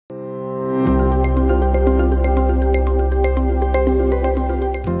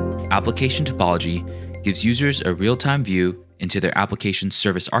Application Topology gives users a real-time view into their application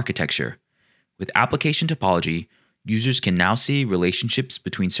service architecture. With Application Topology, users can now see relationships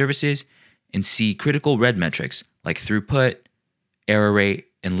between services and see critical red metrics like throughput, error rate,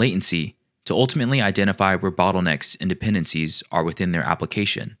 and latency to ultimately identify where bottlenecks and dependencies are within their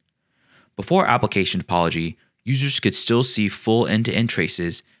application. Before Application Topology, users could still see full end-to-end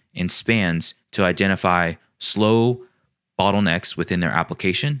traces and spans to identify slow bottlenecks within their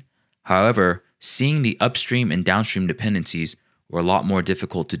application. However, seeing the upstream and downstream dependencies were a lot more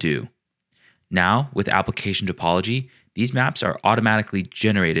difficult to do. Now, with Application Topology, these maps are automatically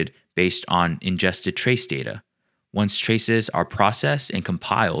generated based on ingested trace data. Once traces are processed and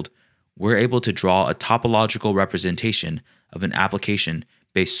compiled, we're able to draw a topological representation of an application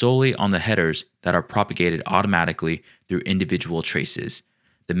based solely on the headers that are propagated automatically through individual traces.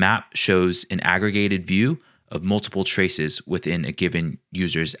 The map shows an aggregated view of multiple traces within a given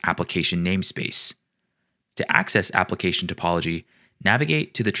user's application namespace. To access Application Topology,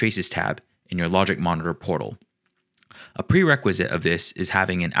 navigate to the Traces tab in your LogicMonitor portal. A prerequisite of this is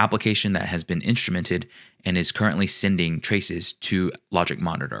having an application that has been instrumented and is currently sending traces to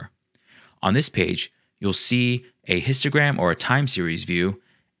LogicMonitor. On this page, you'll see a histogram or a time series view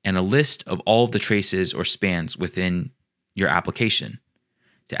and a list of all of the traces or spans within your application.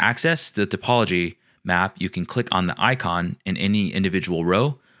 To access the topology map, you can click on the icon in any individual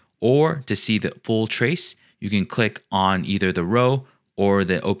row, or to see the full trace, you can click on either the row or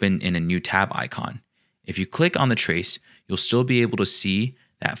the open in a new tab icon. If you click on the trace, you'll still be able to see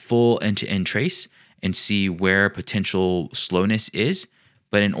that full end-to-end trace and see where potential slowness is.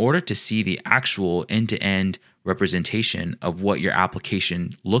 But in order to see the actual end-to-end representation of what your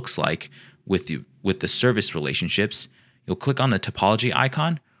application looks like with the service relationships, you'll click on the topology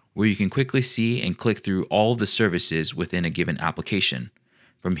icon where you can quickly see and click through all of the services within a given application.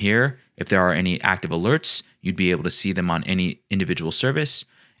 From here, if there are any active alerts, you'd be able to see them on any individual service.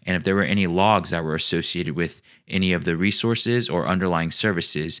 And if there were any logs that were associated with any of the resources or underlying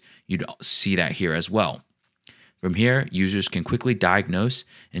services, you'd see that here as well. From here, users can quickly diagnose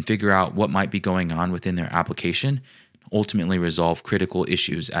and figure out what might be going on within their application, ultimately resolve critical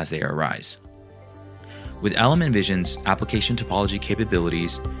issues as they arise. With Envision's application topology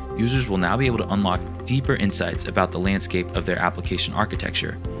capabilities, users will now be able to unlock deeper insights about the landscape of their application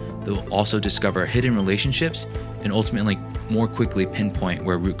architecture. They'll also discover hidden relationships and ultimately more quickly pinpoint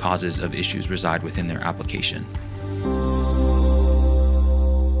where root causes of issues reside within their application.